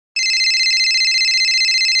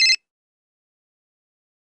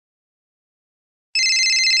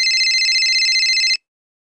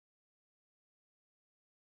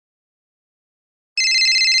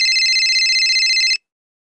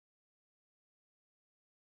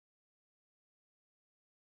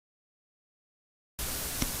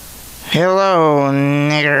Hello,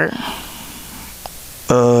 nigger.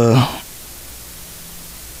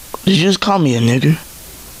 Did you just call me a nigger?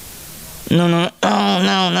 No.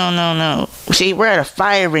 See, we're at a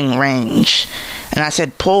firing range, and I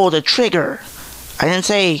said pull the trigger. I didn't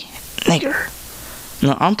say nigger.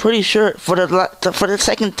 No, I'm pretty sure for the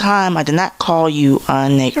second time I did not call you a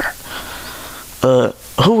nigger.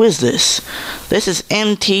 Who is this? This is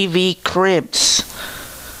MTV Cribs.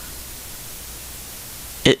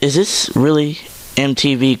 Is this really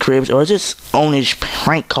MTV Cribs, or is this Onish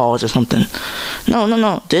prank calls or something?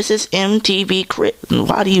 No. This is MTV Cribs.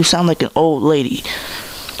 Why do you sound like an old lady?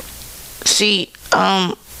 See,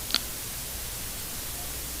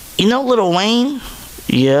 you know Lil Wayne?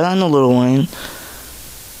 Yeah, I know Lil Wayne.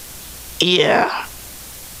 Yeah,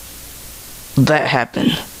 that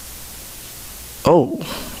happened. Oh,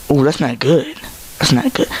 that's not good. That's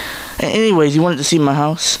not good. Anyways, you wanted to see my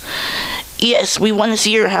house? Yes, we want to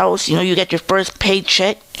see your house. You know, you got your first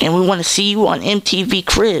paycheck, and we want to see you on MTV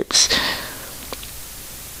Cribs.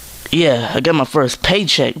 Yeah, I got my first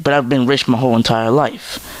paycheck, but I've been rich my whole entire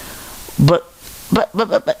life. But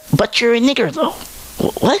you're a nigger though.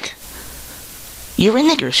 What? You're a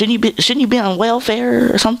nigger. Shouldn't you be on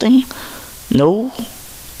welfare or something? No.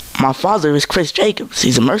 My father is Chris Jacobs.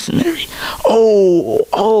 He's a mercenary.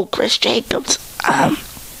 Oh, Chris Jacobs.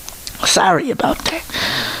 Sorry about that.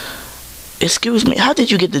 Excuse me, how did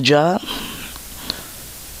you get the job?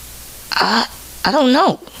 I don't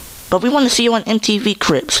know, but we want to see you on MTV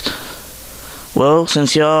Cribs. Well,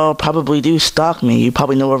 since y'all probably do stalk me, you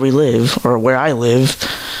probably know where we live, or where I live.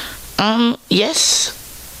 Yes,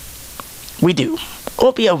 we do.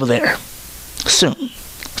 We'll be over there soon.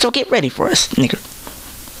 So get ready for us, nigga.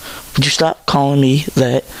 Would you stop calling me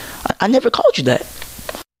that? I never called you that.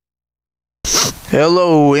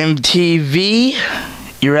 Hello, MTV.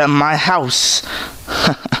 You're at my house.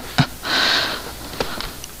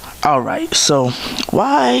 Alright, so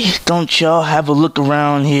why don't y'all have a look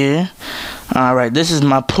around here? Alright, this is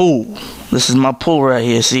my pool. This is my pool right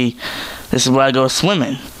here. See, this is where I go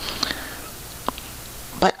swimming.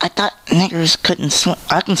 But I thought niggers couldn't swim.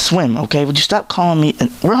 I can swim, okay? Would you stop calling me?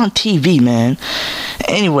 We're on TV, man.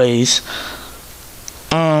 Anyways,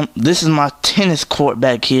 this is my tennis court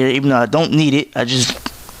back here. Even though I don't need it, I just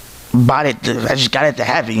bought it. I just got it to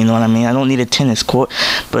have it. You know what I mean? I don't need a tennis court,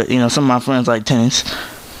 but you know, some of my friends like tennis.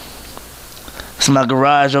 It's my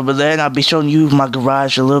garage over there, and I'll be showing you my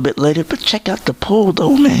garage a little bit later. But check out the pool,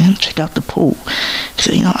 though, man. Check out the pool.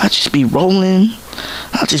 So, you know, I just be rolling.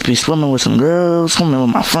 I'll just be swimming with some girls, swimming with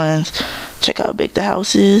my friends. Check out how big the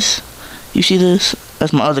house is. You see this?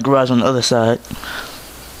 That's my other garage on the other side.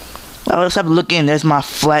 Let's have a look in. There's my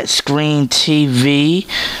flat screen TV.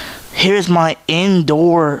 Here's my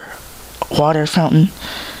indoor water fountain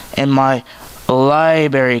and my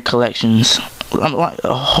library collections.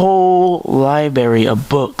 A whole library of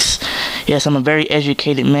books. Yes, I'm a very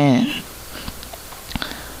educated man.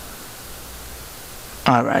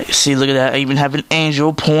 Alright, see, look at that. I even have an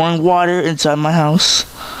angel pouring water inside my house.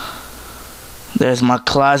 There's my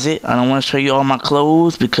closet. I don't want to show you all my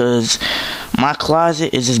clothes because my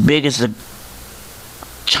closet is as big as the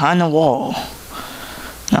China wall.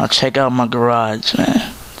 Now check out my garage,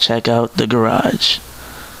 man. Check out the garage.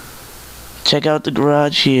 Check out the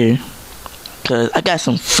garage here. Cause I got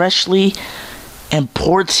some freshly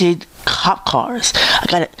imported cop cars.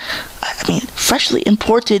 Freshly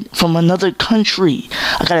imported from another country.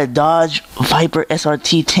 I got a Dodge Viper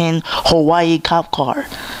SRT 10 Hawaii cop car.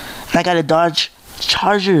 And I got a Dodge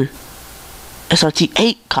Charger SRT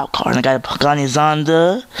 8 cop car. And I got a Pagani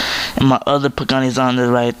Zonda. And my other Pagani Zonda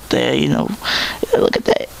right there, you know. Look at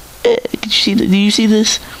that. Do you see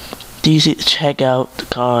this? Do you see? Check out the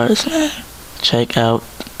cars, man. Check out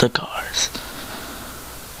the cars.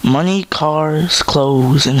 Money, cars,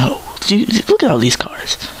 clothes, and hoes. Look at all these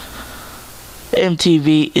cars.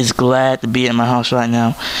 MTV is glad to be at my house right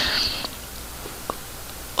now.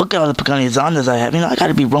 Look at all the Pagani Zondas I have. You know, I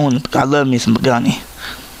gotta be rolling. I love me some Pagani.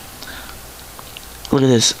 Look at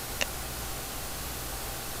this.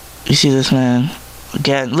 You see this, man?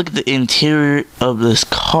 Look at the interior of this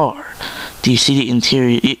car. Do you see the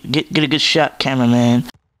interior? Get a good shot, cameraman.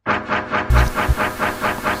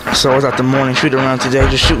 So I was out the morning shoot around today,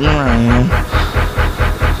 just shooting around, you know.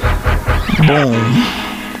 Boom.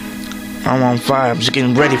 I'm on fire. I'm just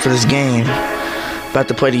getting ready for this game. About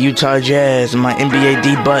to play the Utah Jazz in my NBA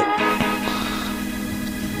debut.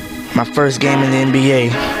 My first game in the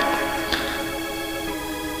NBA.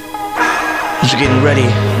 Just getting ready,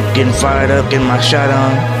 getting fired up, getting my shot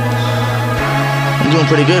on. I'm doing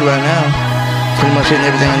pretty good right now. Pretty much hitting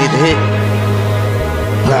everything I need to hit.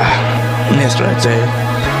 Missed right there.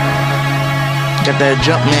 Got that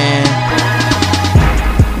jump, man.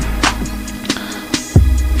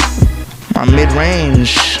 My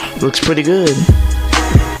mid-range looks pretty good.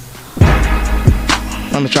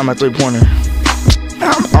 Let me try my three-pointer.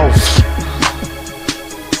 I'm off.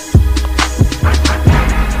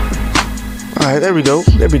 Alright, there we go.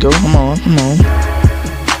 There we go. Come on, come on.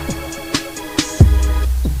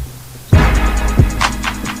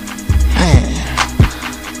 Man.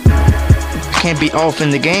 Can't be off in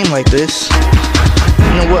the game like this.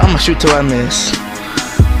 You know what? I'm gonna shoot till I miss.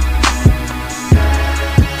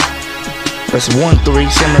 That's 1 3,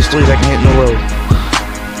 same as threes I can hit in a row.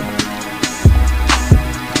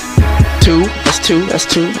 2, that's 2, that's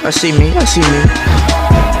 2. I see me, I see me.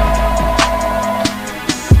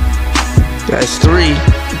 That's 3.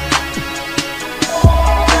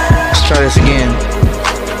 Let's try this again.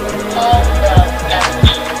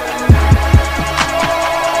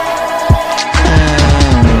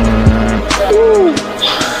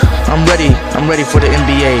 I'm ready for the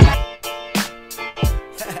NBA.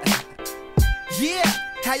 Yeah,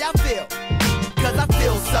 how y'all feel? Cause I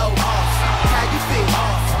feel so awesome. How you feel?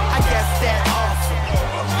 Awesome. I guess that awesome.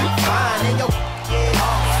 You fine and your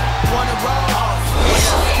awesome. Wanna roll? Awesome.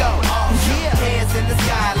 Let's go. Awesome. Yeah, hands in the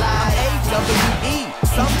sky like AWE.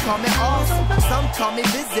 Some call me awesome, some call me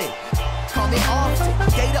busy. Call me often.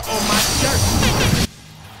 Gator on my shirt.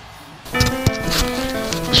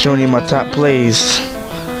 Showing you my top plays.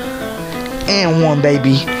 And 1,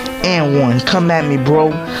 baby. And 1. Come at me, bro.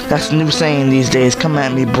 That's a new saying these days. Come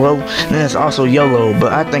at me, bro. And then it's also YOLO,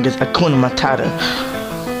 but I think it's Hakuna Matata.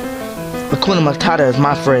 Hakuna Matata is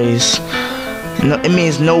my phrase. No, it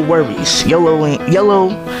means no worries. YOLO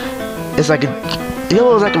is like a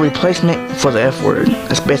replacement for the F word.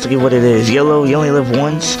 That's basically what it is. YOLO, you only live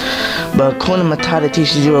once. But Hakuna Matata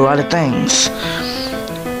teaches you a lot of things.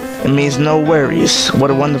 It means no worries.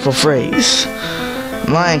 What a wonderful phrase.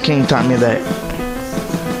 Lion King taught me that.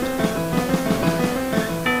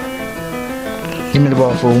 Give me the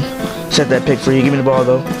ball, fool. Set that pick for you. Give me the ball,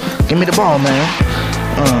 though. Give me the ball, man.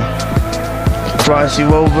 Cross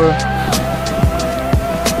you over.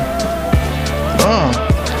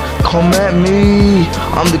 Come at me.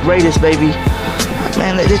 I'm the greatest, baby.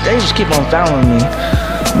 Man, they just keep on fouling me.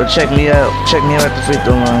 But check me out. Check me out at the free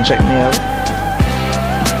throw line. Check me out.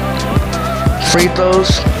 Free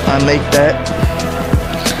throws, I make that.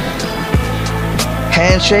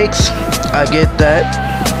 Handshakes, I get that.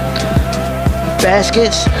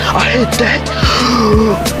 Baskets, I hit that.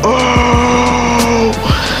 Oh,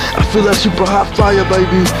 I feel like super hot fire,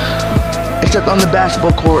 baby. Except on the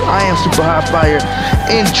basketball court, I am super hot fire.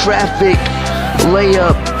 In traffic,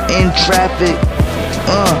 layup, in traffic.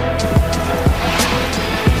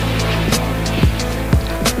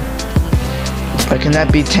 I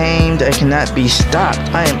cannot be tamed, I cannot be stopped.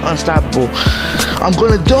 I am unstoppable. I'm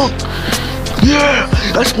gonna dunk. Yeah,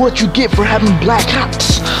 that's what you get for having black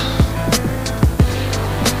hops.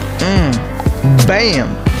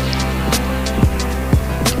 Bam.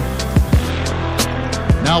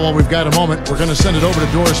 Now, while we've got a moment, we're going to send it over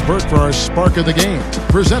to Doris Burke for our Spark of the Game,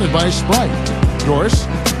 presented by Sprite. Doris?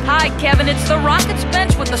 Hi, Kevin. It's the Rockets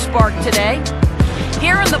bench with the spark today.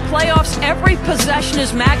 Here in the playoffs, every possession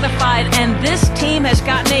is magnified, and this team has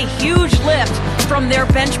gotten a huge lift from their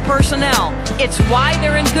bench personnel. It's why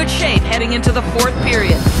they're in good shape heading into the fourth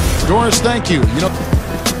period. Doris, thank you.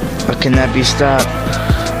 I cannot be stopped.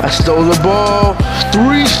 I stole the ball.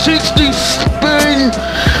 360 spin.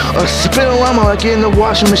 A spin-a-llama like in the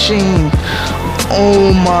washing machine.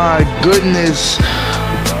 Oh my goodness.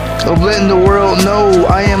 I'm letting the world know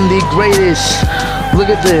I am the greatest. Look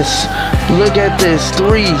at this. Look at this.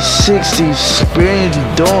 360 spin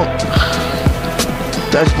dunk.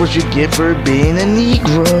 That's what you get for being a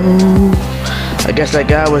Negro. I guess that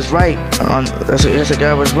guy was right on. I guess that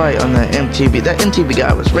guy was right on the MTV. That MTV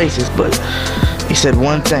guy was racist, but he said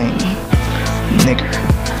one thing, nigger.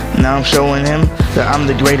 Now I'm showing him that I'm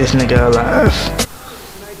the greatest nigga alive.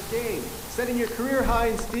 Tonight's game, setting your career high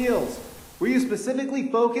in steals. Were you specifically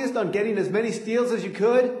focused on getting as many steals as you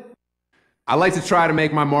could? I like to try to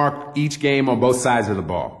make my mark each game on both sides of the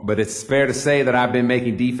ball, but it's fair to say that I've been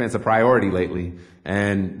making defense a priority lately,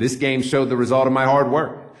 and this game showed the result of my hard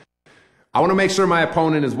work. I want to make sure my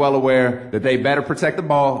opponent is well aware that they better protect the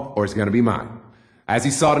ball or it's going to be mine. As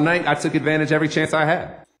you saw tonight, I took advantage every chance I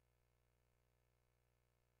had.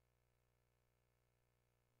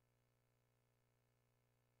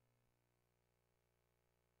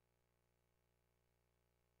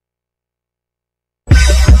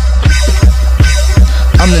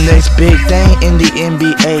 I'm I'm the next big thing in the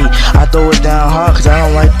NBA. I throw it down hard cause I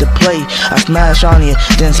don't like to play. I smash on you,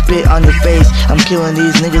 then spit on your face. I'm killing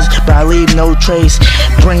these niggas, but I leave no trace.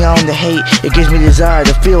 Bring on the hate, it gives me desire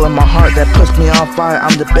to feel in my heart that puts me on fire.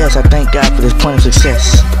 I'm the best, I thank God for this point of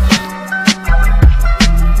success.